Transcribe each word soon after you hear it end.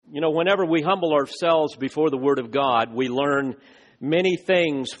Whenever we humble ourselves before the Word of God, we learn many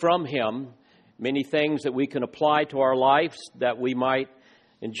things from Him, many things that we can apply to our lives, that we might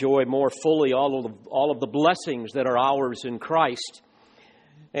enjoy more fully all of the blessings that are ours in Christ.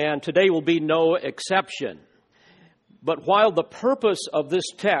 And today will be no exception. But while the purpose of this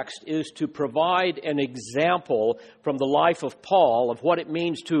text is to provide an example from the life of Paul of what it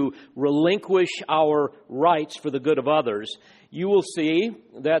means to relinquish our rights for the good of others, you will see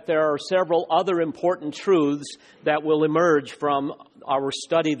that there are several other important truths that will emerge from our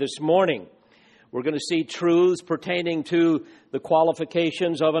study this morning. We're going to see truths pertaining to the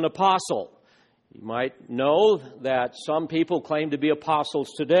qualifications of an apostle. You might know that some people claim to be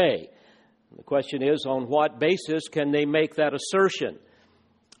apostles today. The question is, on what basis can they make that assertion?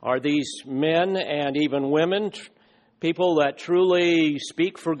 Are these men and even women people that truly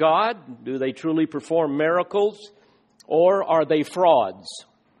speak for God? Do they truly perform miracles? Or are they frauds?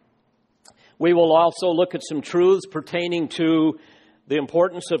 We will also look at some truths pertaining to the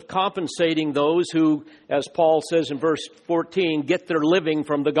importance of compensating those who, as Paul says in verse 14, get their living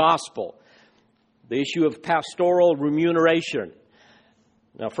from the gospel. The issue of pastoral remuneration.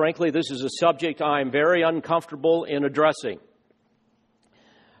 Now, frankly, this is a subject I am very uncomfortable in addressing.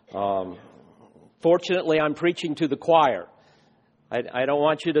 Fortunately, I'm preaching to the choir. I don't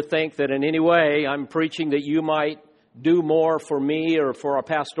want you to think that in any way I'm preaching that you might do more for me or for our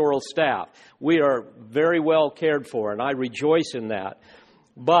pastoral staff. We are very well cared for, and I rejoice in that.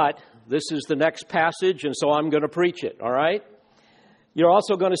 But this is the next passage, and so I'm going to preach it, all right? You're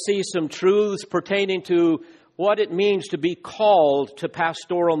also going to see some truths pertaining to what it means to be called to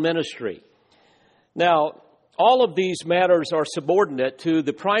pastoral ministry. Now, all of these matters are subordinate to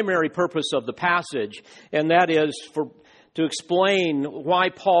the primary purpose of the passage, and that is to explain why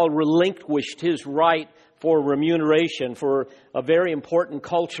Paul relinquished his right for remuneration for a very important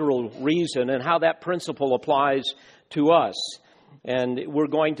cultural reason, and how that principle applies to us. And we're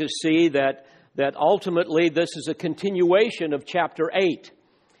going to see that ultimately this is a continuation of chapter 8.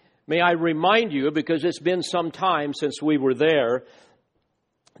 May I remind you, because it's been some time since we were there,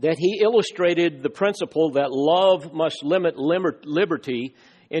 that he illustrated the principle that love must limit liberty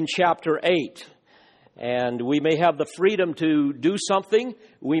in chapter 8. And we may have the freedom to do something.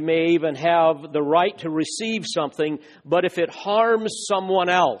 We may even have the right to receive something. But if it harms someone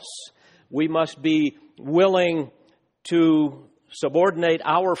else, we must be willing to subordinate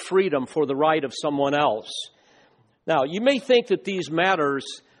our freedom for the right of someone else. Now, you may think that these matters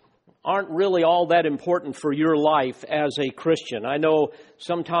aren't really all that important for your life as a Christian. I know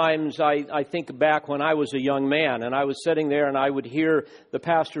sometimes I think back when I was a young man and I was sitting there and I would hear the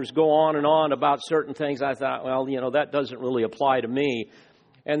pastors go on and on about certain things. I thought, well, that doesn't really apply to me.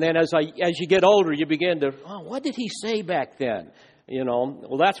 And then as you get older, you begin to, what did he say back then?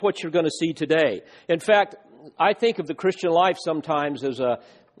 Well, that's what you're going to see today. In fact, I think of the Christian life sometimes as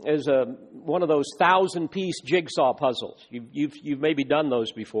one of those 1,000-piece jigsaw puzzles. You've maybe done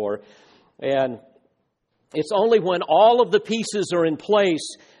those before. And it's only when all of the pieces are in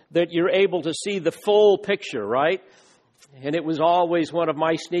place that you're able to see the full picture, right? And it was always one of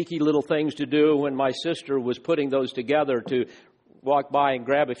my sneaky little things to do when my sister was putting those together, to walk by and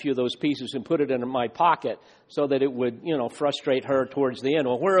grab a few of those pieces and put it in my pocket so that it would, frustrate her towards the end.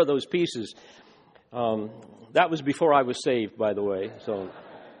 Well, where are those pieces? That was before I was saved, by the way.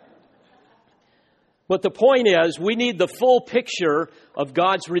 But the point is, we need the full picture of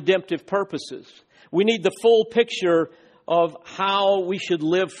God's redemptive purposes. We need the full picture of how we should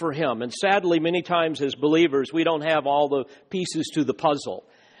live for Him. And sadly, many times as believers, we don't have all the pieces to the puzzle.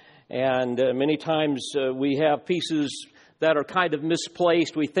 And many times we have pieces that are kind of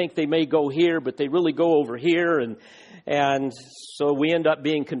misplaced. We think they may go here, but they really go over here. And so we end up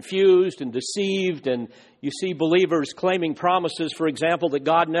being confused and deceived. And you see believers claiming promises, for example, that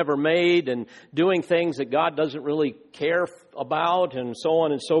God never made, and doing things that God doesn't really care about, and so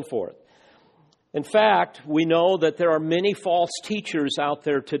on and so forth. In fact, we know that there are many false teachers out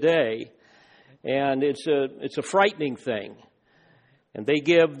there today, and it's a frightening thing. And they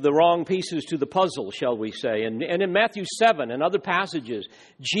give the wrong pieces to the puzzle, shall we say. And in Matthew 7 and other passages,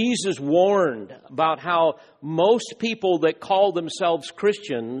 Jesus warned about how most people that call themselves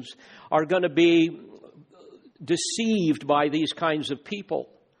Christians are going to be deceived by these kinds of people.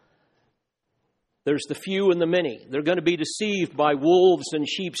 There's the few and the many. They're going to be deceived by wolves in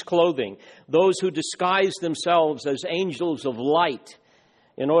sheep's clothing. Those who disguise themselves as angels of light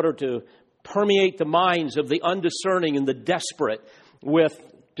in order to permeate the minds of the undiscerning and the desperate with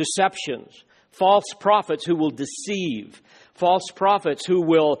deceptions. False prophets who will deceive. False prophets who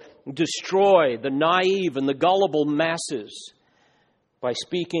will destroy the naive and the gullible masses. by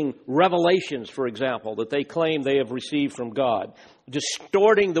speaking revelations, for example, that they claim they have received from God,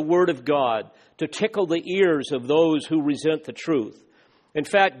 distorting the Word of God to tickle the ears of those who resent the truth. In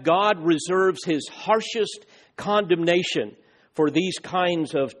fact, God reserves His harshest condemnation for these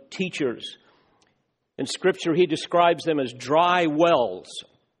kinds of teachers. In Scripture, He describes them as dry wells,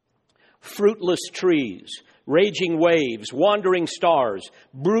 fruitless trees, raging waves, wandering stars,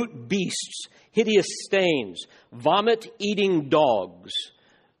 brute beasts, hideous stains, vomit-eating dogs,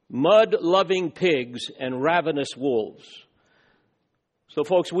 mud-loving pigs, and ravenous wolves. So,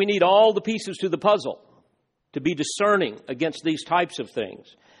 folks, we need all the pieces to the puzzle to be discerning against these types of things.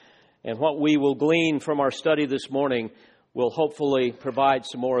 And what we will glean from our study this morning will hopefully provide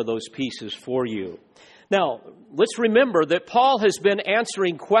some more of those pieces for you. Now, let's remember that Paul has been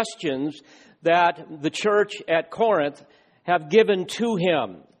answering questions that the church at Corinth have given to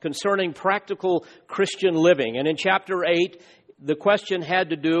him concerning practical Christian living. And in chapter 8, the question had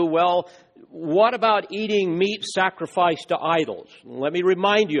to do, well, what about eating meat sacrificed to idols? Let me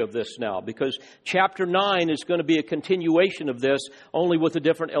remind you of this now, because chapter 9 is going to be a continuation of this, only with a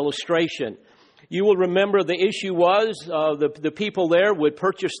different illustration. You will remember the issue was the people there would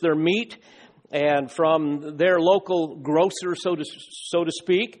purchase their meat and from their local grocer, so to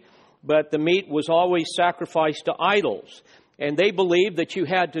speak, but the meat was always sacrificed to idols. And they believed that you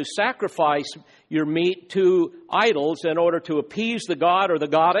had to sacrifice your meat to idols in order to appease the god or the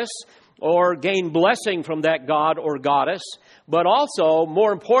goddess or gain blessing from that god or goddess, but also,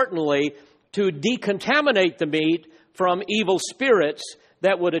 more importantly, to decontaminate the meat from evil spirits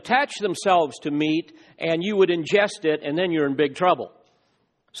that would attach themselves to meat, and you would ingest it, and then you're in big trouble.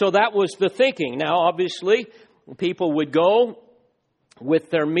 So that was the thinking. Now, obviously, people would go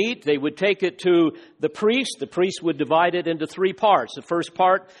with their meat. They would take it to the priest. The priest would divide it into 3 parts. The first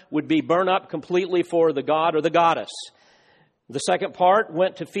part would be burned up completely for the god or the goddess. The second part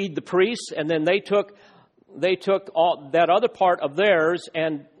went to feed the priests, and then they took all that other part of theirs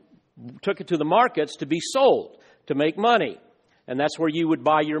and took it to the markets to be sold, to make money. And that's where you would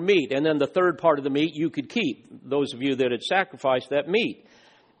buy your meat. And then the third part of the meat you could keep, those of you that had sacrificed that meat.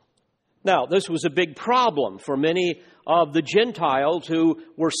 Now, this was a big problem for many of the Gentiles who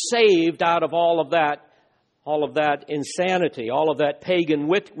were saved out of all of that insanity, all of that pagan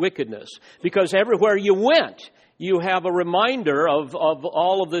wickedness. Because everywhere you went, you have a reminder of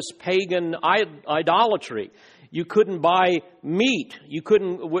all of this pagan idolatry. You couldn't buy meat. You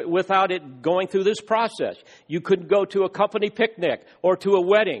couldn't, without it going through this process. You couldn't go to a company picnic or to a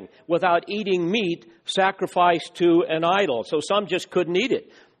wedding without eating meat sacrificed to an idol. So some just couldn't eat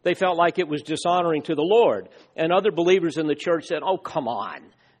it. They felt like it was dishonoring to the Lord. And other believers in the church said, oh, come on.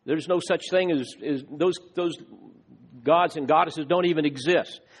 There's no such thing as those gods and goddesses don't even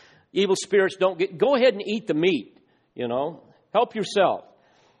exist. Evil spirits go ahead and eat the meat, Help yourself.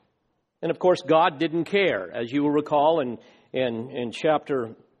 And of course, God didn't care. As you will recall in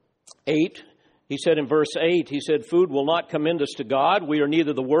chapter 8, he said in verse 8, he said, food will not commend us to God. We are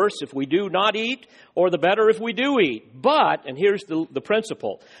neither the worse if we do not eat or the better if we do eat. But, and here's the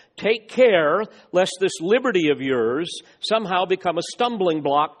principle, take care lest this liberty of yours somehow become a stumbling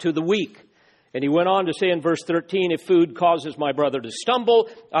block to the weak. And he went on to say in verse 13, if food causes my brother to stumble,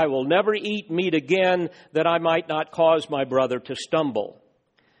 I will never eat meat again that I might not cause my brother to stumble.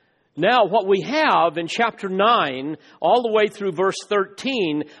 Now, what we have in chapter 9, all the way through verse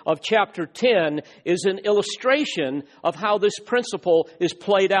 13 of chapter 10, is an illustration of how this principle is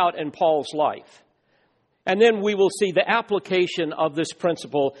played out in Paul's life. And then we will see the application of this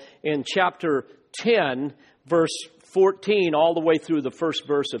principle in chapter 10, verse 14, all the way through the first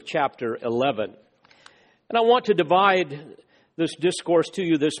verse of chapter 11. And I want to divide this discourse to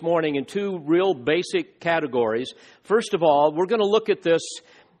you this morning in 2 real basic categories. First of all, we're going to look at this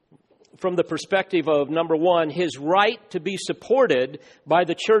from the perspective of, number 1, his right to be supported by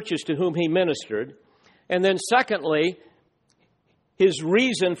the churches to whom he ministered. And then secondly, his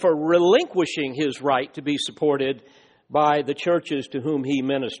reason for relinquishing his right to be supported by the churches to whom he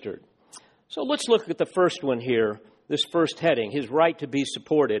ministered. So let's look at the first one here, this first heading, his right to be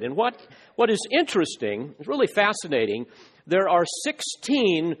supported. And what is interesting, is really fascinating, there are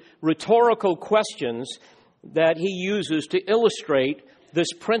 16 rhetorical questions that he uses to illustrate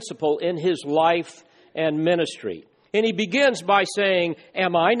this principle in his life and ministry. And he begins by saying,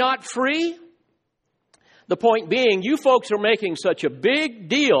 am I not free? The point being, you folks are making such a big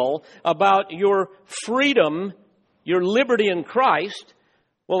deal about your freedom, your liberty in Christ.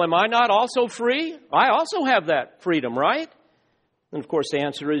 Well, am I not also free? I also have that freedom, right? And of course, the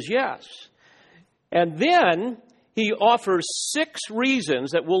answer is yes. And then he offers 6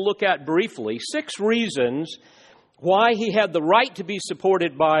 reasons that we'll look at briefly, 6 reasons why he had the right to be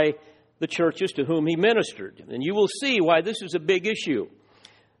supported by the churches to whom he ministered. And you will see why this is a big issue.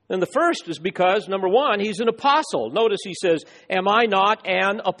 And the first is because, number one, he's an apostle. Notice he says, am I not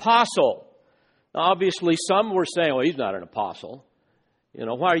an apostle? Now, obviously, some were saying, well, he's not an apostle.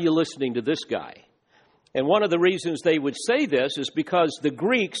 Why are you listening to this guy? And one of the reasons they would say this is because the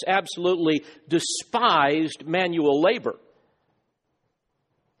Greeks absolutely despised manual labor.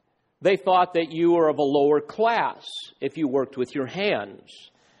 They thought that you were of a lower class if you worked with your hands.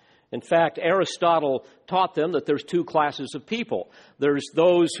 In fact, Aristotle taught them that there's two classes of people. There's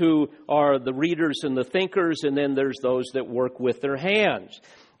those who are the readers and the thinkers, and then there's those that work with their hands.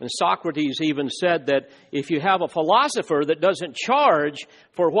 And Socrates even said that if you have a philosopher that doesn't charge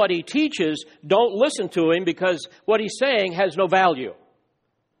for what he teaches, don't listen to him because what he's saying has no value.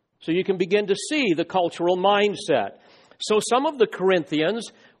 So you can begin to see the cultural mindset. So some of the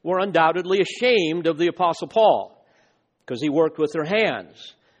Corinthians were undoubtedly ashamed of the Apostle Paul because he worked with their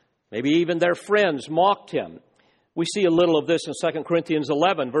hands. Maybe even their friends mocked him. We see a little of this in 2 Corinthians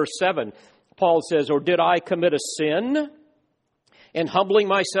 11, verse 7. Paul says, or did I commit a sin in humbling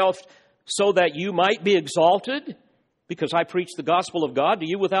myself so that you might be exalted because I preach the gospel of God to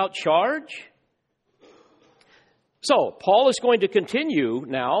you without charge? So, Paul is going to continue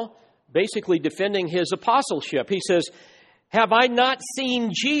now, basically defending his apostleship. He says, have I not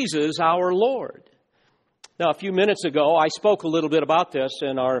seen Jesus our Lord? Now, a few minutes ago, I spoke a little bit about this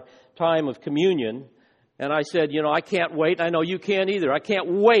in our time of communion, and I said, I can't wait. I know you can't either. I can't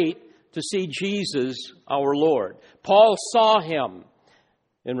wait to see Jesus our Lord. Paul saw him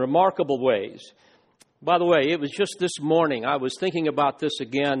in remarkable ways. By the way, it was just this morning, I was thinking about this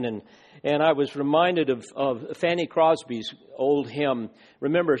again, and I was reminded of Fanny Crosby's old hymn.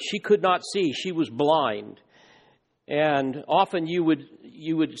 Remember, she could not see. She was blind. And often you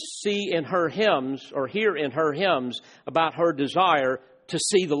would see in her hymns, or hear in her hymns, about her desire to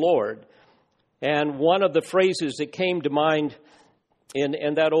see the Lord. And one of the phrases that came to mind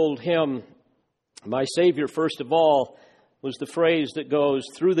in that old hymn, my Savior first of all, was the phrase that goes,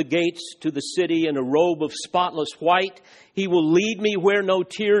 through the gates to the city in a robe of spotless white, he will lead me where no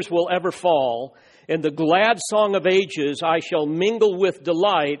tears will ever fall. In the glad song of ages I shall mingle with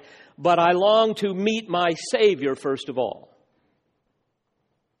delight, but I long to meet my Savior first of all.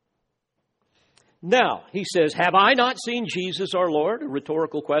 Now, he says, have I not seen Jesus our Lord? A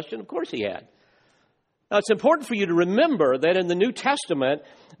rhetorical question. Of course he had. Now, it's important for you to remember that in the New Testament,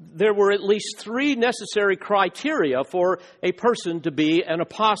 there were at least three necessary criteria for a person to be an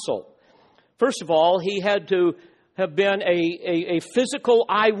apostle. First of all, he had to have been a physical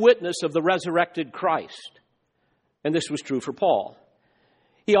eyewitness of the resurrected Christ. And this was true for Paul.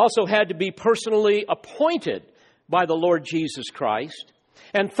 He also had to be personally appointed by the Lord Jesus Christ.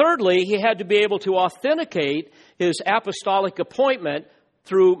 And thirdly, he had to be able to authenticate his apostolic appointment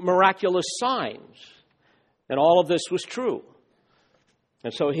through miraculous signs. And all of this was true.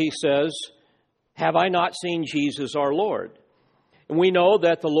 And so he says, have I not seen Jesus our Lord? And we know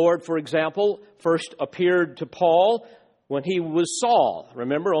that the Lord, for example, first appeared to Paul when he was Saul.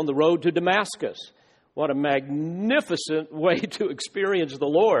 Remember, on the road to Damascus. What a magnificent way to experience the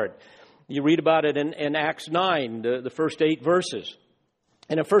Lord. You read about it in Acts 9, the first 8 verses.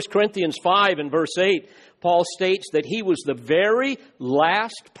 And in 1 Corinthians 5 and verse 8, Paul states that he was the very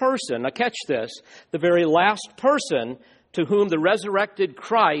last person, now catch this, the very last person to whom the resurrected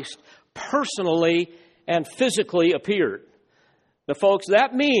Christ personally and physically appeared. Now, folks,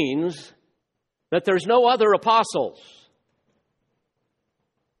 that means that there's no other apostles.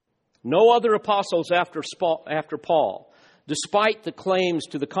 No other apostles after Paul, despite the claims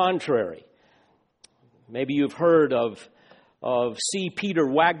to the contrary. Maybe you've heard of C. Peter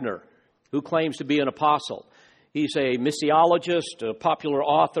Wagner, who claims to be an apostle. He's a missiologist, a popular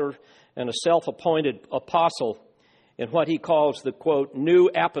author, and a self-appointed apostle in what he calls the, quote, New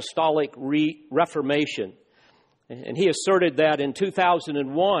Apostolic Reformation. And he asserted that in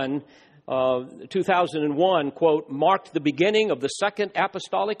 2001, quote, marked the beginning of the Second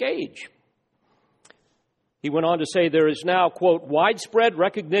Apostolic Age. He went on to say there is now, quote, widespread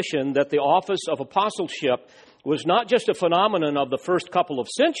recognition that the office of apostleship was not just a phenomenon of the first couple of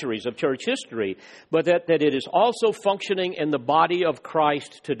centuries of church history, but that it is also functioning in the body of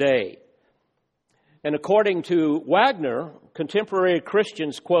Christ today. And according to Wagner, contemporary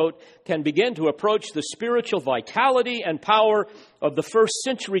Christians, quote, can begin to approach the spiritual vitality and power of the first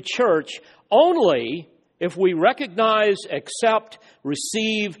century church only if we recognize, accept,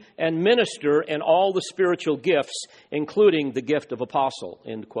 receive, and minister in all the spiritual gifts, including the gift of apostle,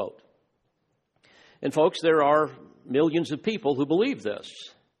 end quote. And folks, there are millions of people who believe this.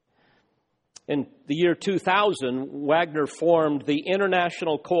 In the year 2000, Wagner formed the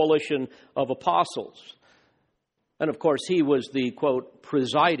International Coalition of Apostles. And of course, he was the, quote,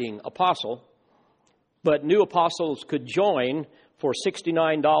 presiding apostle. But new apostles could join for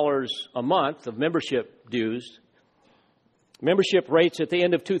 $69 a month of membership dues. Membership rates at the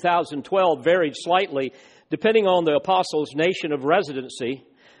end of 2012 varied slightly depending on the apostle's nation of residency.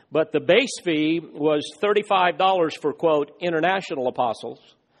 But the base fee was $35 for, quote, international apostles.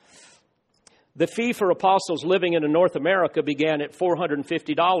 The fee for apostles living in North America began at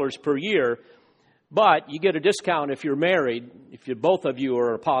 $450 per year, but you get a discount if you're married, if both of you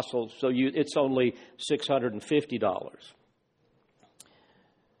are apostles, so it's only $650.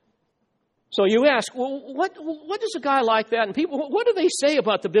 So you ask, well, what does a guy like that, and people, what do they say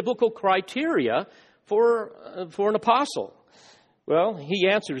about the biblical criteria for an apostle? Well, he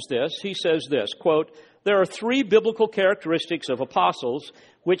answers this. He says this, quote, there are three biblical characteristics of apostles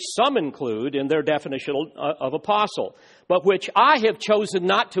which some include in their definition of apostle, but which I have chosen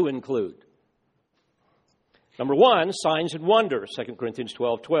not to include. Number one, signs and wonders, 2 Corinthians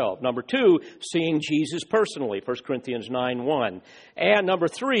 12:12. Number two, seeing Jesus personally, 1 Corinthians 9:1. And number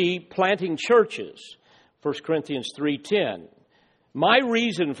three, planting churches, 1 Corinthians 3:10. My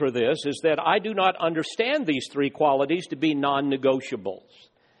reason for this is that I do not understand these three qualities to be non-negotiables.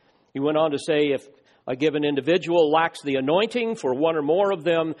 He went on to say, if a given individual lacks the anointing for one or more of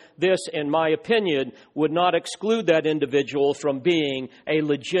them, this, in my opinion, would not exclude that individual from being a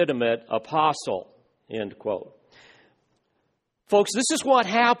legitimate apostle. End quote. Folks, this is what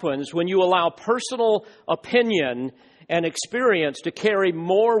happens when you allow personal opinion and experience to carry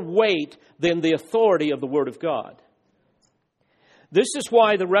more weight than the authority of the Word of God. This is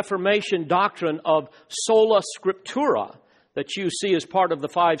why the Reformation doctrine of sola scriptura that you see as part of the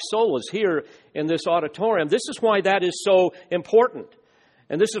five solas here in this auditorium, this is why that is so important.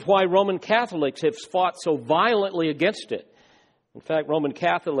 And this is why Roman Catholics have fought so violently against it. In fact, Roman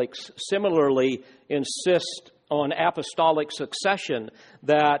Catholics similarly insist on apostolic succession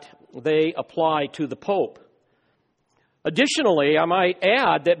that they apply to the Pope. Additionally, I might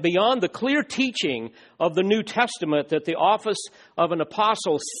add that beyond the clear teaching of the New Testament that the office of an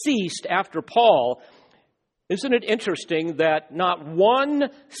apostle ceased after Paul, isn't it interesting that not one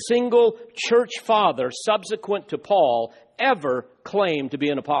single church father subsequent to Paul ever claimed to be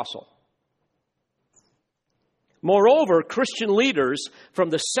an apostle? Moreover, Christian leaders from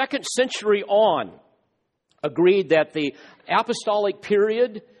the 2nd century on agreed that the apostolic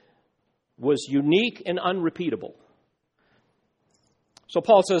period was unique and unrepeatable. So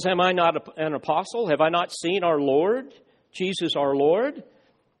Paul says, am I not an apostle? Have I not seen our Lord, Jesus our Lord?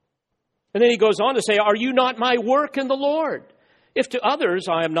 And then he goes on to say, are you not my work in the Lord? If to others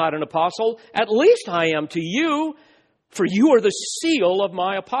I am not an apostle, at least I am to you, for you are the seal of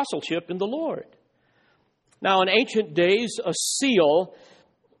my apostleship in the Lord. Now, in ancient days, a seal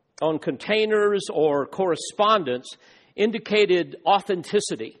on containers or correspondence indicated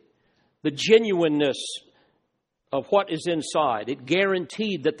authenticity, the genuineness of what is inside. It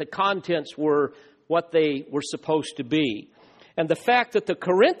guaranteed that the contents were what they were supposed to be. And the fact that the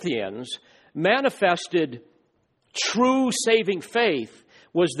Corinthians manifested true saving faith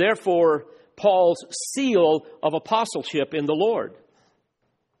was therefore Paul's seal of apostleship in the Lord.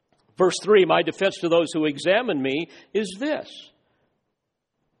 Verse 3, my defense to those who examine me is this.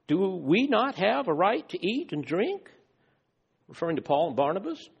 Do we not have a right to eat and drink? Referring to Paul and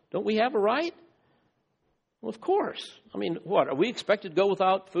Barnabas. Don't we have a right? Well, of course. I mean, what? Are we expected to go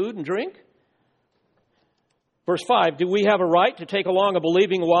without food and drink? Verse 5, do we have a right to take along a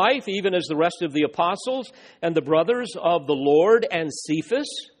believing wife, even as the rest of the apostles and the brothers of the Lord and Cephas?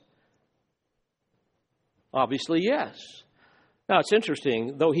 Obviously, yes. Now, it's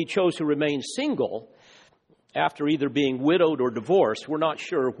interesting, though he chose to remain single after either being widowed or divorced, we're not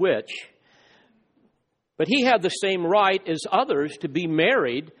sure which, but he had the same right as others to be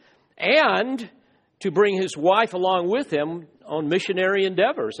married and to bring his wife along with him on missionary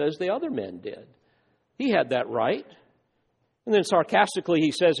endeavors, as the other men did. He had that right. And then sarcastically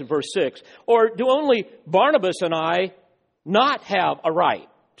he says in verse 6, or do only Barnabas and I not have a right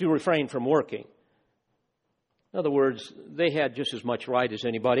to refrain from working? In other words, they had just as much right as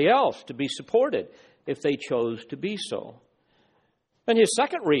anybody else to be supported if they chose to be so. And his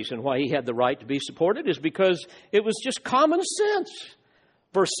second reason why he had the right to be supported is because it was just common sense.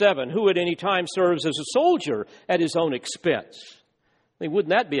 Verse 7, who at any time serves as a soldier at his own expense? I mean,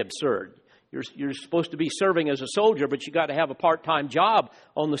 wouldn't that be absurd? You're supposed to be serving as a soldier, but you got to have a part-time job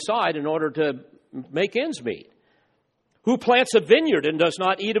on the side in order to make ends meet. Who plants a vineyard and does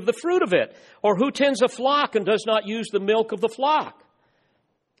not eat of the fruit of it? Or who tends a flock and does not use the milk of the flock?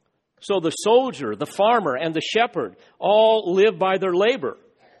 So the soldier, the farmer, and the shepherd all live by their labor.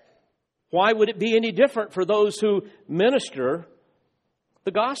 Why would it be any different for those who minister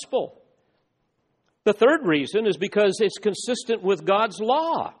the gospel? The third reason is because it's consistent with God's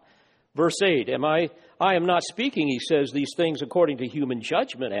law. Verse 8, I am not speaking, he says, these things according to human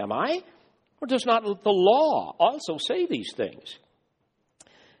judgment, am I? Or does not the law also say these things?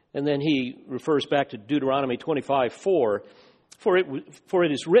 And then he refers back to Deuteronomy 25:4. For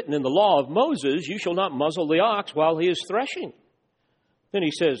it is written in the law of Moses, you shall not muzzle the ox while he is threshing. Then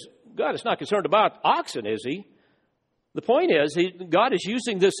he says, God is not concerned about oxen, is he? The point is, God is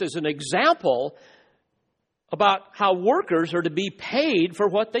using this as an example about how workers are to be paid for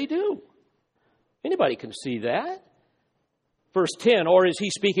what they do. Anybody can see that. Verse 10, or is he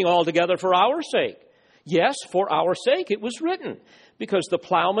speaking altogether for our sake? Yes, for our sake it was written, because the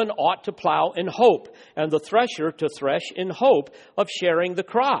plowman ought to plow in hope, and the thresher to thresh in hope of sharing the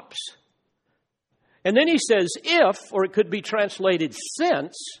crops. And then he says, if, or it could be translated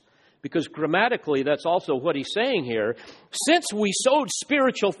since, because grammatically that's also what he's saying here, since we sowed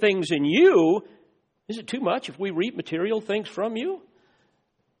spiritual things in you, is it too much if we reap material things from you?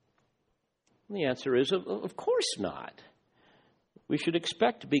 And the answer is, of course not. We should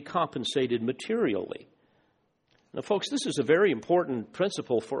expect to be compensated materially. Now, folks, this is a very important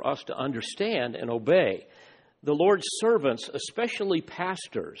principle for us to understand and obey. The Lord's servants, especially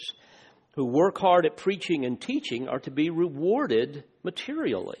pastors, who work hard at preaching and teaching, are to be rewarded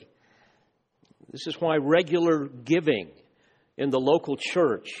materially. This is why regular giving in the local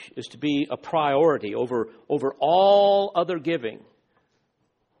church is to be a priority over all other giving.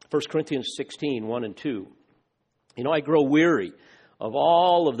 1 Corinthians 16, 1 and 2. I grow weary of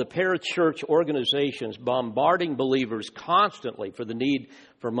all of the parachurch organizations bombarding believers constantly for the need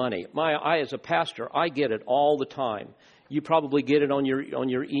for money. I, as a pastor, I get it all the time. You probably get it on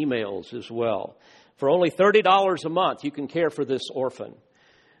your emails as well. For only $30 a month, you can care for this orphan.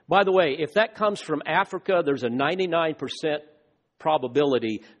 By the way, if that comes from Africa, there's a 99%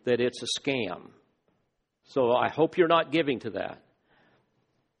 probability that it's a scam. So I hope you're not giving to that.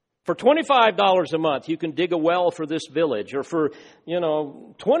 For $25 a month, you can dig a well for this village. Or for,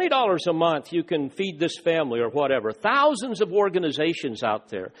 $20 a month, you can feed this family or whatever. Thousands of organizations out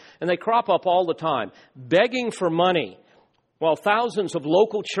there. And they crop up all the time, begging for money, while thousands of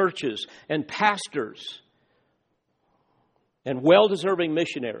local churches and pastors and well-deserving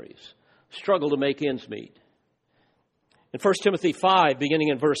missionaries struggle to make ends meet. In 1 Timothy 5, beginning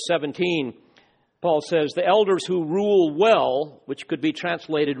in verse 17, Paul says, the elders who rule well, which could be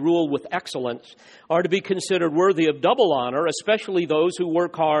translated rule with excellence, are to be considered worthy of double honor, especially those who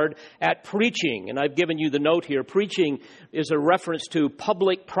work hard at preaching. And I've given you the note here. Preaching is a reference to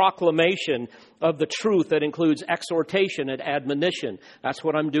public proclamation of the truth that includes exhortation and admonition. That's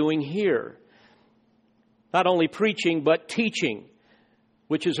what I'm doing here. Not only preaching, but teaching,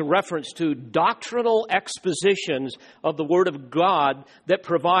 which is a reference to doctrinal expositions of the Word of God that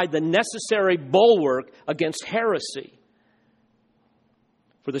provide the necessary bulwark against heresy.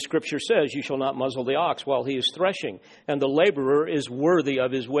 For the Scripture says, you shall not muzzle the ox while he is threshing, and the laborer is worthy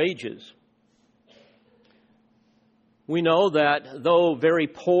of his wages. We know that though very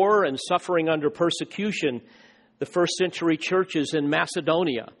poor and suffering under persecution, the first century churches in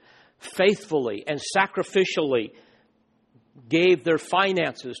Macedonia faithfully and sacrificially gave their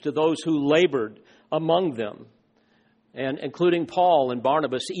finances to those who labored among them, and including Paul and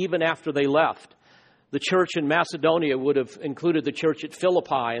Barnabas, even after they left. The church in Macedonia would have included the church at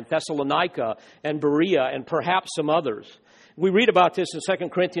Philippi and Thessalonica and Berea and perhaps some others. We read about this in 2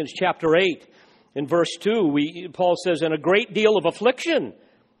 Corinthians chapter 8. In verse 2, Paul says, in a great deal of affliction,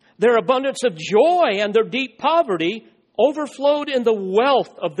 their abundance of joy and their deep poverty overflowed in the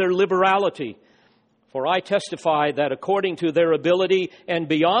wealth of their liberality. For I testify that according to their ability and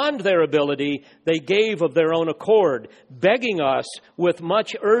beyond their ability, they gave of their own accord, begging us with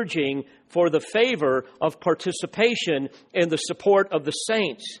much urging for the favor of participation in the support of the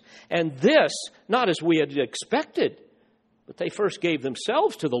saints. And this, not as we had expected, but they first gave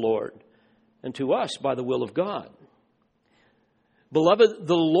themselves to the Lord and to us by the will of God. Beloved,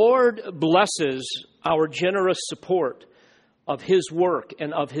 the Lord blesses our generous support of His work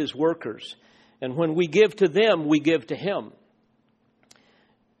and of His workers. And when we give to them, we give to Him.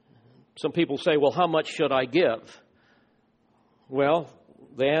 Some people say, well, how much should I give? Well,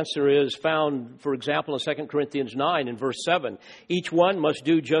 the answer is found, for example, in 2 Corinthians 9 and verse 7. Each one must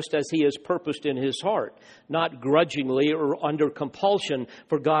do just as he has purposed in his heart, not grudgingly or under compulsion,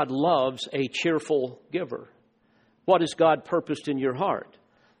 for God loves a cheerful giver. What has God purposed in your heart?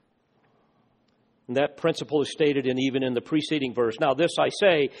 And that principle is stated even in the preceding verse. Now this I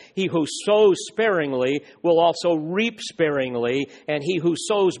say, he who sows sparingly will also reap sparingly, and he who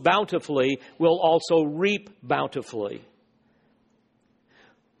sows bountifully will also reap bountifully.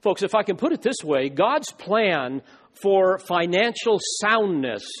 Folks, if I can put it this way, God's plan for financial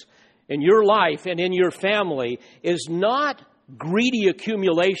soundness in your life and in your family is not greedy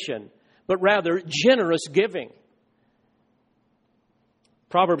accumulation, but rather generous giving.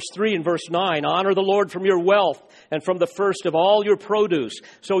 Proverbs 3 and verse 9, honor the Lord from your wealth and from the first of all your produce.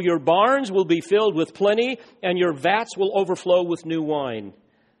 So your barns will be filled with plenty and your vats will overflow with new wine.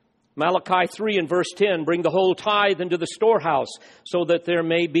 Malachi 3 and verse 10, bring the whole tithe into the storehouse so that there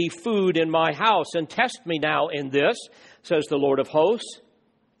may be food in my house. And test me now in this, says the Lord of hosts,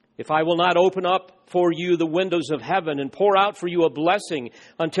 if I will not open up for you the windows of heaven and pour out for you a blessing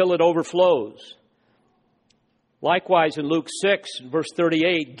until it overflows. Likewise, in Luke 6, verse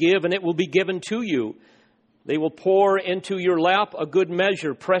 38, give and it will be given to you. They will pour into your lap a good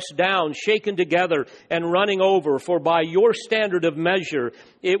measure, pressed down, shaken together, and running over. For by your standard of measure,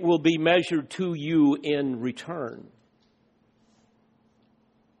 it will be measured to you in return.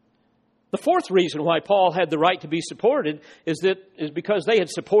 The fourth reason why Paul had the right to be supported is because they had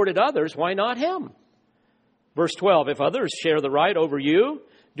supported others. Why not him? Verse 12, if others share the right over you,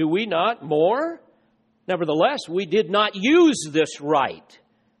 do we not more? Nevertheless, we did not use this right,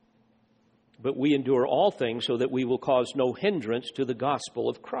 but we endure all things so that we will cause no hindrance to the gospel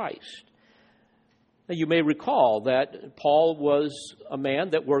of Christ. Now, you may recall that Paul was a man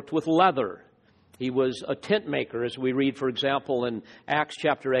that worked with leather. He was a tent maker, as we read, for example, in Acts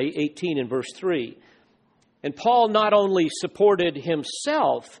chapter 18 and verse 3. And Paul not only supported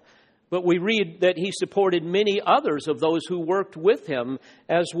himself, but we read that he supported many others of those who worked with him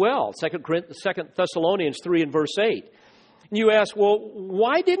as well. 2 Thessalonians 3 and verse 8. And you ask, well,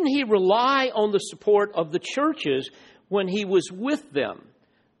 why didn't he rely on the support of the churches when he was with them?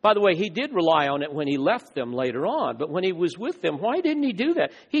 By the way, he did rely on it when he left them later on. But when he was with them, why didn't he do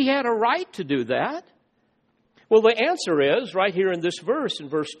that? He had a right to do that. Well, the answer is right here in this verse, in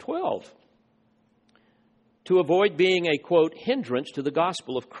verse 12. To avoid being a, quote, hindrance to the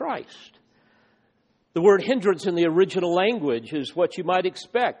gospel of Christ. The word hindrance in the original language is what you might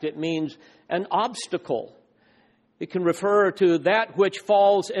expect. It means an obstacle. It can refer to that which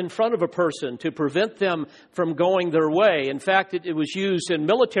falls in front of a person to prevent them from going their way. In fact, it was used in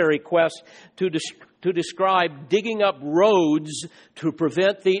military quests to describe digging up roads to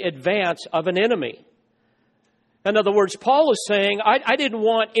prevent the advance of an enemy. In other words, Paul is saying, I didn't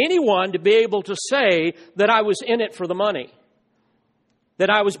want anyone to be able to say that I was in it for the money,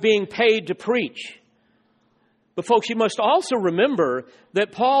 that I was being paid to preach. But folks, you must also remember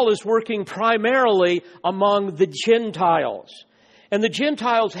that Paul is working primarily among the Gentiles. And the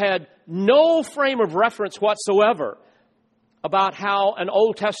Gentiles had no frame of reference whatsoever about how an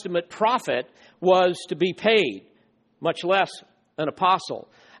Old Testament prophet was to be paid, much less an apostle.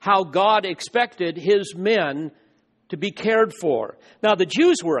 How God expected his men to be cared for. Now, the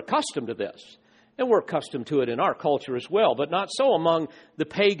Jews were accustomed to this, and we're accustomed to it in our culture as well, but not so among the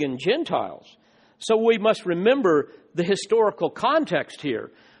pagan Gentiles. So we must remember the historical context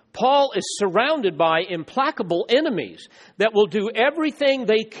here. Paul is surrounded by implacable enemies that will do everything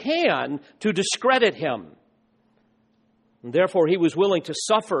they can to discredit him. And therefore, he was willing to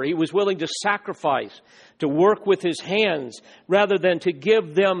suffer. He was willing to sacrifice, to work with his hands, rather than to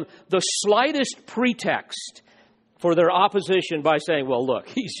give them the slightest pretext for their opposition by saying, well, look,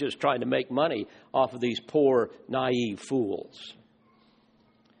 he's just trying to make money off of these poor, naive fools.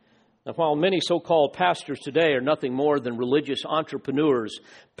 Now, while many so-called pastors today are nothing more than religious entrepreneurs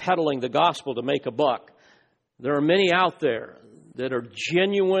peddling the gospel to make a buck, there are many out there that are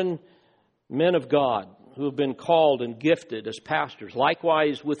genuine men of God who have been called and gifted as pastors,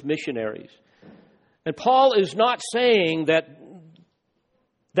 likewise with missionaries. And Paul is not saying that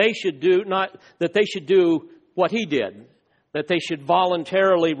they should do what he did, that they should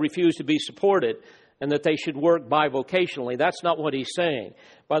voluntarily refuse to be supported, and that they should work bivocationally. That's not what he's saying.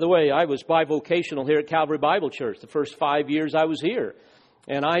 By the way, I was bivocational here at Calvary Bible Church the first 5 years I was here.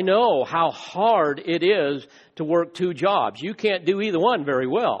 And I know how hard it is to work two jobs. You can't do either one very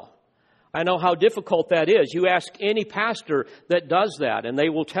well. I know how difficult that is. You ask any pastor that does that, and they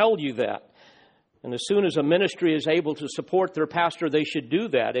will tell you that. And as soon as a ministry is able to support their pastor, they should do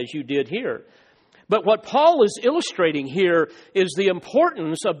that, as you did here. But what Paul is illustrating here is the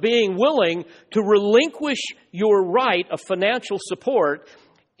importance of being willing to relinquish your right of financial support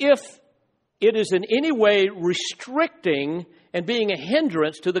if it is in any way restricting and being a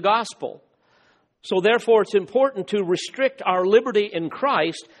hindrance to the gospel. So therefore, it's important to restrict our liberty in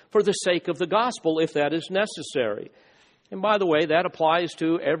Christ for the sake of the gospel, if that is necessary. And by the way, that applies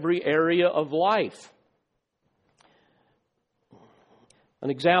to every area of life. An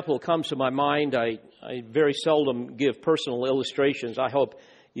example comes to my mind. I very seldom give personal illustrations. I hope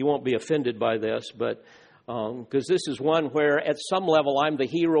you won't be offended by this, but because this is one where at some level I'm the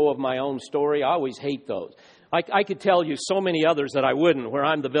hero of my own story. I always hate those. I could tell you so many others that I wouldn't, where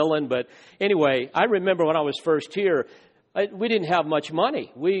I'm the villain. But anyway, I remember when I was first here, we didn't have much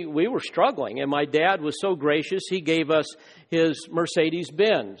money. We were struggling, and my dad was so gracious. He gave us his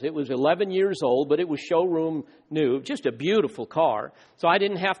Mercedes-Benz. It was 11 years old, but it was showroom new, just a beautiful car. So I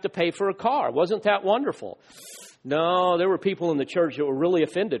didn't have to pay for a car. Wasn't that wonderful? No, there were people in the church that were really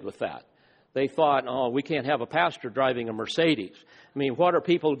offended with that. They thought, oh, we can't have a pastor driving a Mercedes. I mean, what are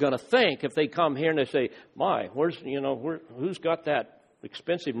people going to think if they come here and they say, my, who's got that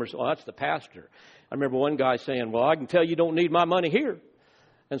expensive Mercedes? Well, that's the pastor. I remember one guy saying, well, I can tell you don't need my money here.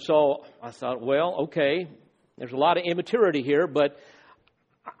 And so I thought, well, okay, there's a lot of immaturity here, but,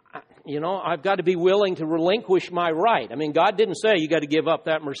 I've got to be willing to relinquish my right. I mean, God didn't say you got to give up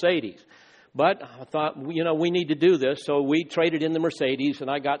that Mercedes. But I thought, we need to do this. So we traded in the Mercedes, and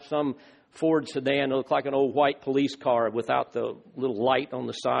I got some Ford sedan. It looked like an old white police car without the little light on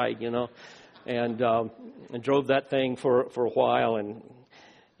the side, and drove that thing for a while. And,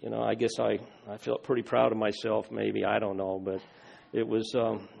 I guess I felt pretty proud of myself, maybe. I don't know. But it was,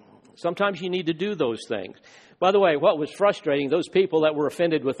 sometimes you need to do those things. By the way, what was frustrating, those people that were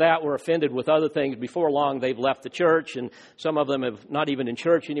offended with that were offended with other things. Before long, they've left the church, and some of them have not even in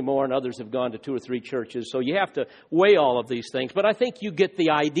church anymore, and others have gone to 2 or 3 churches. So you have to weigh all of these things. But I think you get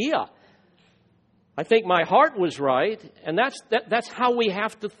the idea. I think my heart was right, and that's how we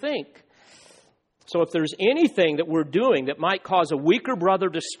have to think. So if there's anything that we're doing that might cause a weaker brother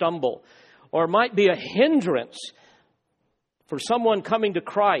to stumble, or might be a hindrance for someone coming to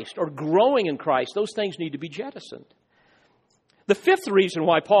Christ or growing in Christ, those things need to be jettisoned. The 5th reason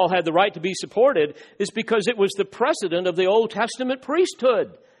why Paul had the right to be supported is because it was the precedent of the Old Testament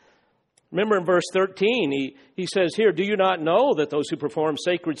priesthood. Remember in verse 13, he says here, do you not know that those who perform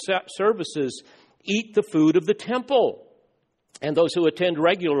sacred services eat the food of the temple, and those who attend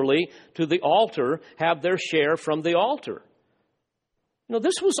regularly to the altar have their share from the altar?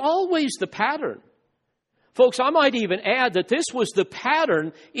 This was always the pattern. Folks, I might even add that this was the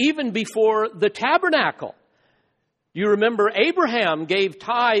pattern even before the tabernacle. You remember Abraham gave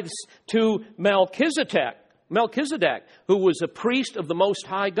tithes to Melchizedek, who was a priest of the Most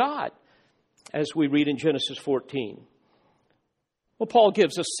High God, as we read in Genesis 14. Well, Paul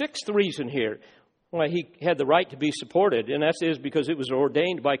gives a 6th reason here why he had the right to be supported, and that is because it was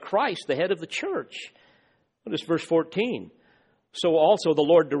ordained by Christ, the head of the church. Notice verse 14. So also the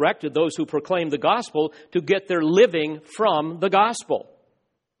Lord directed those who proclaim the gospel to get their living from the gospel.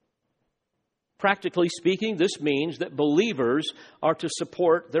 Practically speaking, this means that believers are to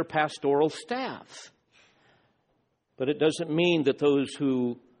support their pastoral staff. But it doesn't mean that those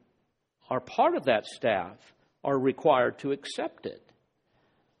who are part of that staff are required to accept it.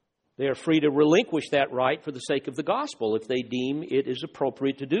 They are free to relinquish that right for the sake of the gospel if they deem it is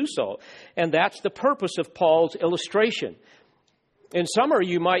appropriate to do so. And that's the purpose of Paul's illustration. In summary,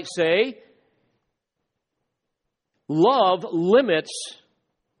 you might say, love limits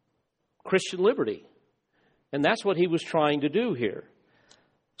Christian liberty. And that's what he was trying to do here.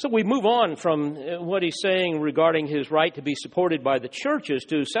 So we move on from what he's saying regarding his right to be supported by the churches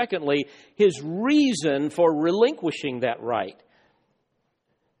to, secondly, his reason for relinquishing that right.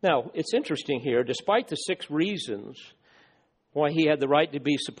 Now, it's interesting here, despite the 6 reasons why he had the right to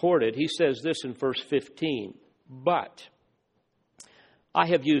be supported, he says this in verse 15, but I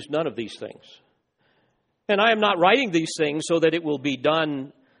have used none of these things. And I am not writing these things so that it will be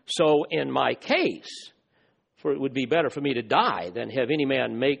done so in my case. For it would be better for me to die than have any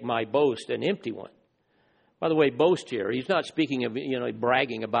man make my boast an empty one. By the way, boast here, he's not speaking of,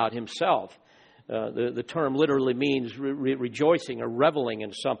 bragging about himself. The term literally means rejoicing or reveling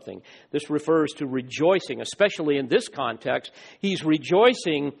in something. This refers to rejoicing, especially in this context. He's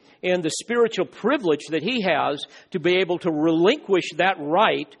rejoicing in the spiritual privilege that he has to be able to relinquish that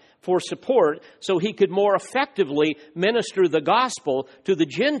right for support so he could more effectively minister the gospel to the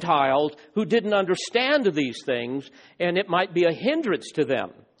Gentiles who didn't understand these things, and it might be a hindrance to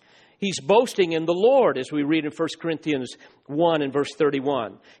them. He's boasting in the Lord, as we read in 1 Corinthians 1 and verse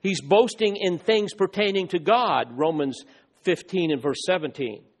 31. He's boasting in things pertaining to God, Romans 15 and verse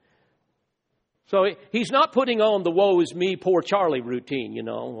 17. So he's not putting on the woe is me, poor Charlie routine,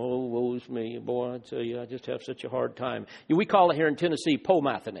 Oh, woe is me, boy, I tell you, I just have such a hard time. We call it here in Tennessee,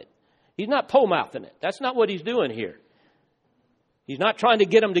 pomathing it. He's not po-mouthing it. That's not what he's doing here. He's not trying to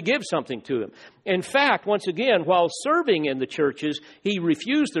get them to give something to him. In fact, once again, while serving in the churches, he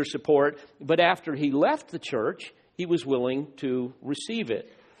refused their support, but after he left the church, he was willing to receive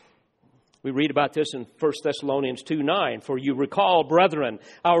it. We read about this in 1 Thessalonians 2:9. For you recall, brethren,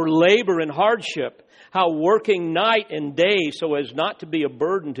 our labor and hardship, how working night and day so as not to be a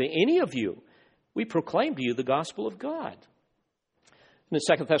burden to any of you, we proclaim to you the gospel of God. In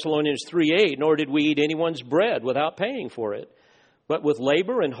 2 Thessalonians 3:8, nor did we eat anyone's bread without paying for it. But with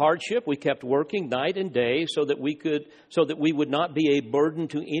labor and hardship, we kept working night and day so that we would not be a burden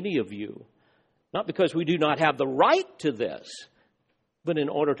to any of you. Not because we do not have the right to this, but in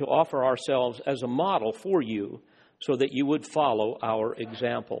order to offer ourselves as a model for you so that you would follow our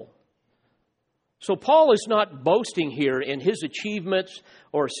example. So Paul is not boasting here in his achievements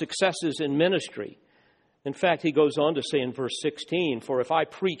or successes in ministry. In fact, he goes on to say in verse 16, for if I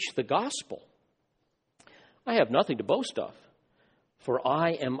preach the gospel, I have nothing to boast of, for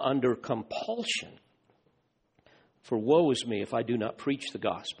I am under compulsion. For woe is me if I do not preach the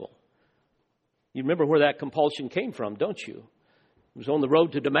gospel. You remember where that compulsion came from, don't you? It was on the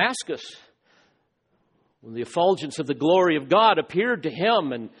road to Damascus, when the effulgence of the glory of God appeared to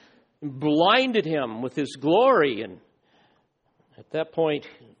him and blinded him with his glory. And at that point,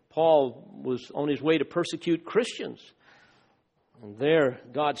 Paul was on his way to persecute Christians. And there,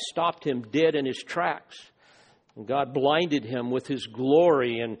 God stopped him dead in his tracks. And God blinded him with his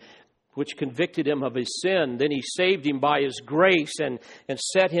glory, and which convicted him of his sin. Then he saved him by his grace and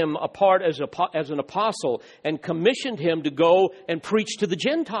set him apart as an apostle and commissioned him to go and preach to the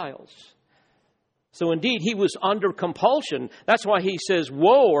Gentiles. So indeed, he was under compulsion. That's why he says,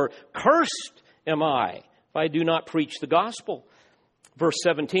 woe or cursed am I if I do not preach the gospel. Verse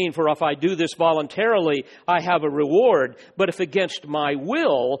 17, for if I do this voluntarily, I have a reward. But if against my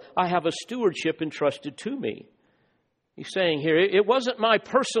will, I have a stewardship entrusted to me. He's saying here, it wasn't my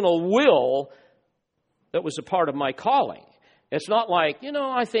personal will that was a part of my calling. It's not like,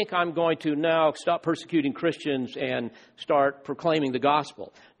 I think I'm going to now stop persecuting Christians and start proclaiming the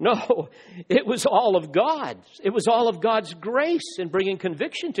gospel. No, it was all of God's. It was all of God's grace in bringing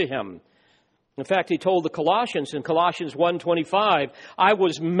conviction to him. In fact, he told the Colossians in Colossians 1:25, I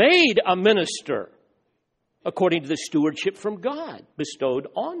was made a minister according to the stewardship from God bestowed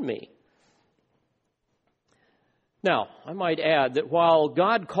on me. Now, I might add that while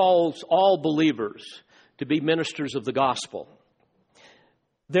God calls all believers to be ministers of the gospel,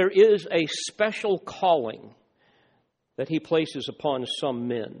 there is a special calling that he places upon some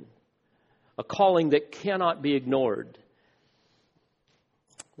men, a calling that cannot be ignored.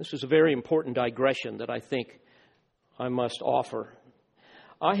 This is a very important digression that I think I must offer.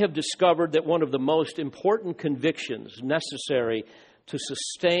 I have discovered that one of the most important convictions necessary to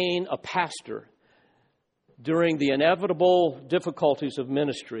sustain a pastor during the inevitable difficulties of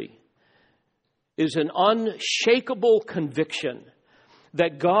ministry is an unshakable conviction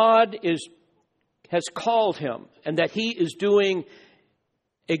that God has called him and that he is doing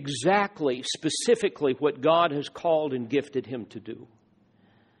exactly, specifically what God has called and gifted him to do.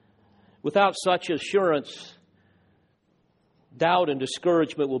 Without such assurance, doubt and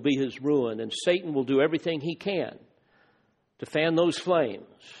discouragement will be his ruin, and Satan will do everything he can to fan those flames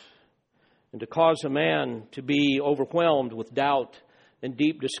and to cause a man to be overwhelmed with doubt and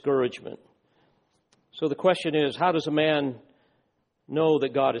deep discouragement. So the question is, how does a man know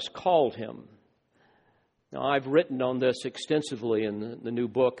that God has called him? Now, I've written on this extensively in the new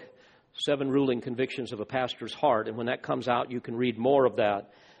book, 7 Ruling Convictions of a Pastor's Heart, and when that comes out, you can read more of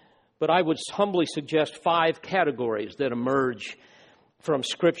that. But I would humbly suggest 5 categories that emerge from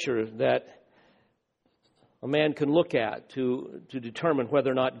Scripture that a man can look at to determine whether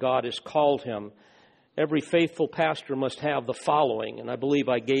or not God has called him. Every faithful pastor must have the following, and I believe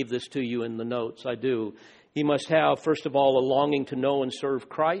I gave this to you in the notes. I do. He must have, first of all, a longing to know and serve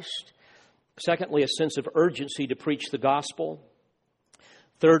Christ. Secondly, a sense of urgency to preach the gospel.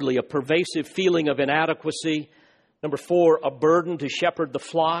 Thirdly, a pervasive feeling of inadequacy. Number 4, a burden to shepherd the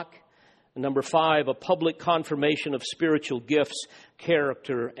flock. And number 5, a public confirmation of spiritual gifts,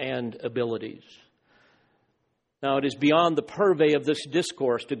 character, and abilities. Now, it is beyond the purvey of this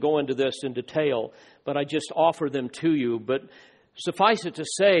discourse to go into this in detail, but I just offer them to you. But suffice it to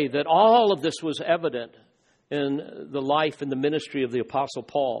say that all of this was evident in the life and the ministry of the Apostle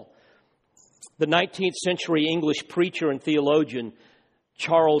Paul. The 19th century English preacher and theologian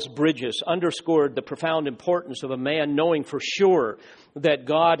Charles Bridges underscored the profound importance of a man knowing for sure that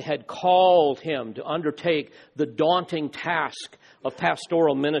God had called him to undertake the daunting task of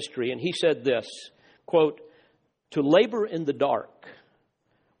pastoral ministry. And he said this, quote, "To labor in the dark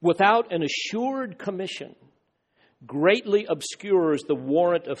without an assured commission greatly obscures the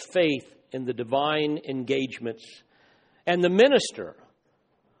warrant of faith in the divine engagements. And the minister,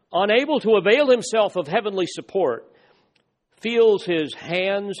 unable to avail himself of heavenly support, feels his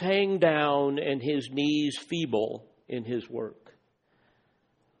hands hang down and his knees feeble in his work.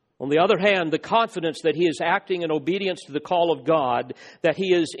 On the other hand, the confidence that he is acting in obedience to the call of God, that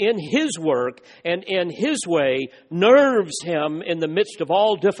he is in his work and in his way, nerves him in the midst of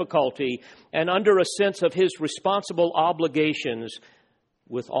all difficulty and under a sense of his responsible obligations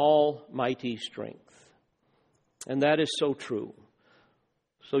with almighty strength. And that is so true.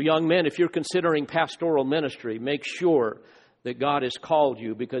 So young men, if you're considering pastoral ministry, make sure that God has called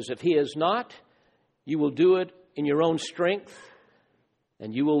you, because if he has not, you will do it in your own strength,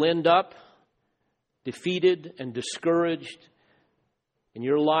 and you will end up defeated and discouraged, and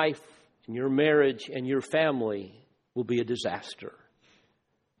your life and your marriage and your family will be a disaster,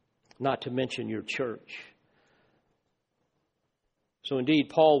 not to mention your church. So indeed,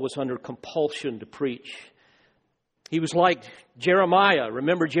 Paul was under compulsion to preach. He was like Jeremiah.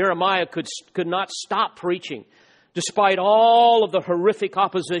 Remember, Jeremiah could not stop preaching despite all of the horrific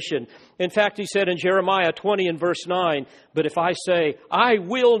opposition. In fact, he said in Jeremiah 20 and verse 9, "But if I say, I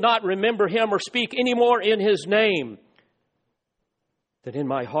will not remember him or speak any more in his name, then in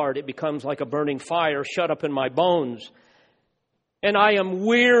my heart it becomes like a burning fire shut up in my bones. And I am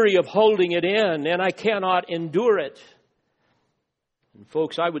weary of holding it in, and I cannot endure it." And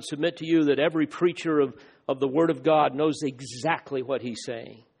folks, I would submit to you that every preacher of the Word of God knows exactly what he's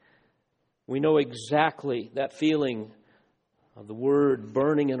saying. We know exactly that feeling of the Word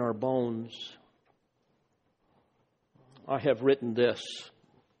burning in our bones. I have written this.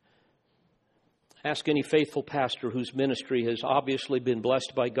 Ask any faithful pastor whose ministry has obviously been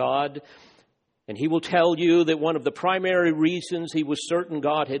blessed by God, and he will tell you that one of the primary reasons he was certain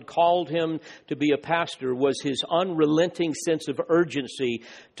God had called him to be a pastor was his unrelenting sense of urgency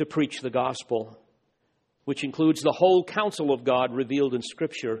to preach the gospel, which includes the whole counsel of God revealed in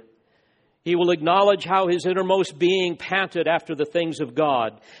Scripture. He will acknowledge how his innermost being panted after the things of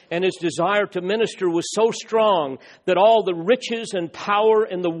God, and his desire to minister was so strong that all the riches and power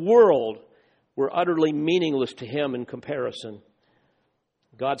in the world were utterly meaningless to him in comparison.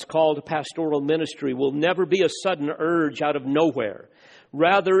 God's call to pastoral ministry will never be a sudden urge out of nowhere.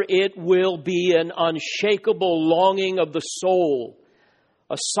 Rather, it will be an unshakable longing of the soul,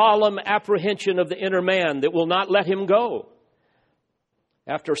 a solemn apprehension of the inner man that will not let him go.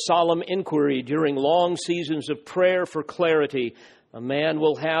 After solemn inquiry during long seasons of prayer for clarity, a man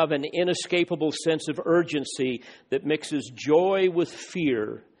will have an inescapable sense of urgency that mixes joy with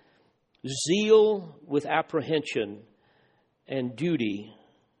fear, zeal with apprehension, and duty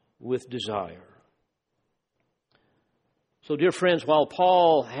with desire. So, dear friends, while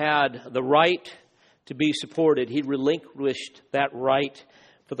Paul had the right to be supported, he relinquished that right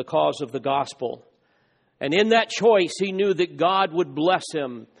for the cause of the gospel. And in that choice, he knew that God would bless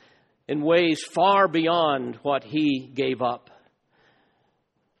him in ways far beyond what he gave up.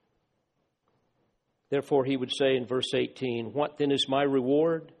 Therefore, he would say in verse 18, "What then is my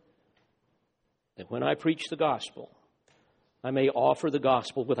reward? That when I preach the gospel, I may offer the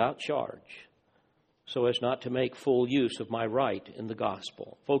gospel without charge, so as not to make full use of my right in the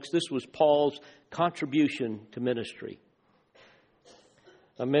gospel." Folks, this was Paul's contribution to ministry.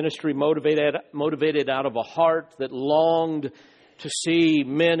 A ministry motivated out of a heart that longed to see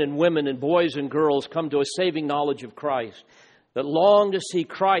men and women and boys and girls come to a saving knowledge of Christ, that longed to see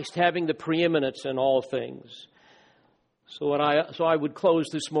Christ having the preeminence in all things. So I would close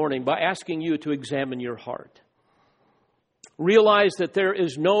this morning by asking you to examine your heart. Realize that there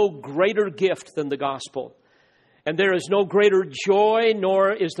is no greater gift than the gospel. And there is no greater joy,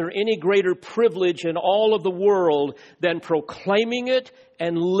 nor is there any greater privilege in all of the world than proclaiming it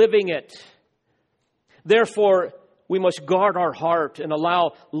and living it. Therefore, we must guard our heart and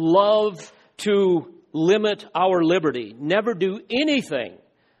allow love to limit our liberty. Never do anything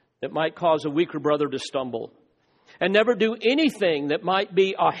that might cause a weaker brother to stumble. And never do anything that might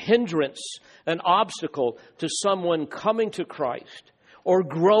be a hindrance, an obstacle to someone coming to Christ or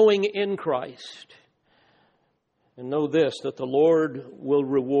growing in Christ. And know this, that the Lord will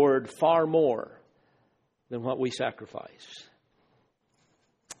reward far more than what we sacrifice.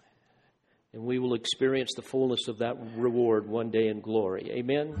 And we will experience the fullness of that reward one day in glory.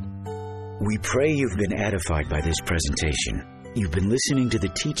 Amen. We pray you've been edified by this presentation. You've been listening to the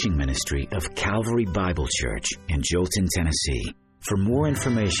teaching ministry of Calvary Bible Church in Jolton, Tennessee. For more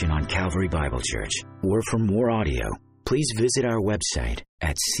information on Calvary Bible Church or for more audio, please visit our website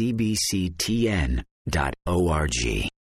at cbctn.org.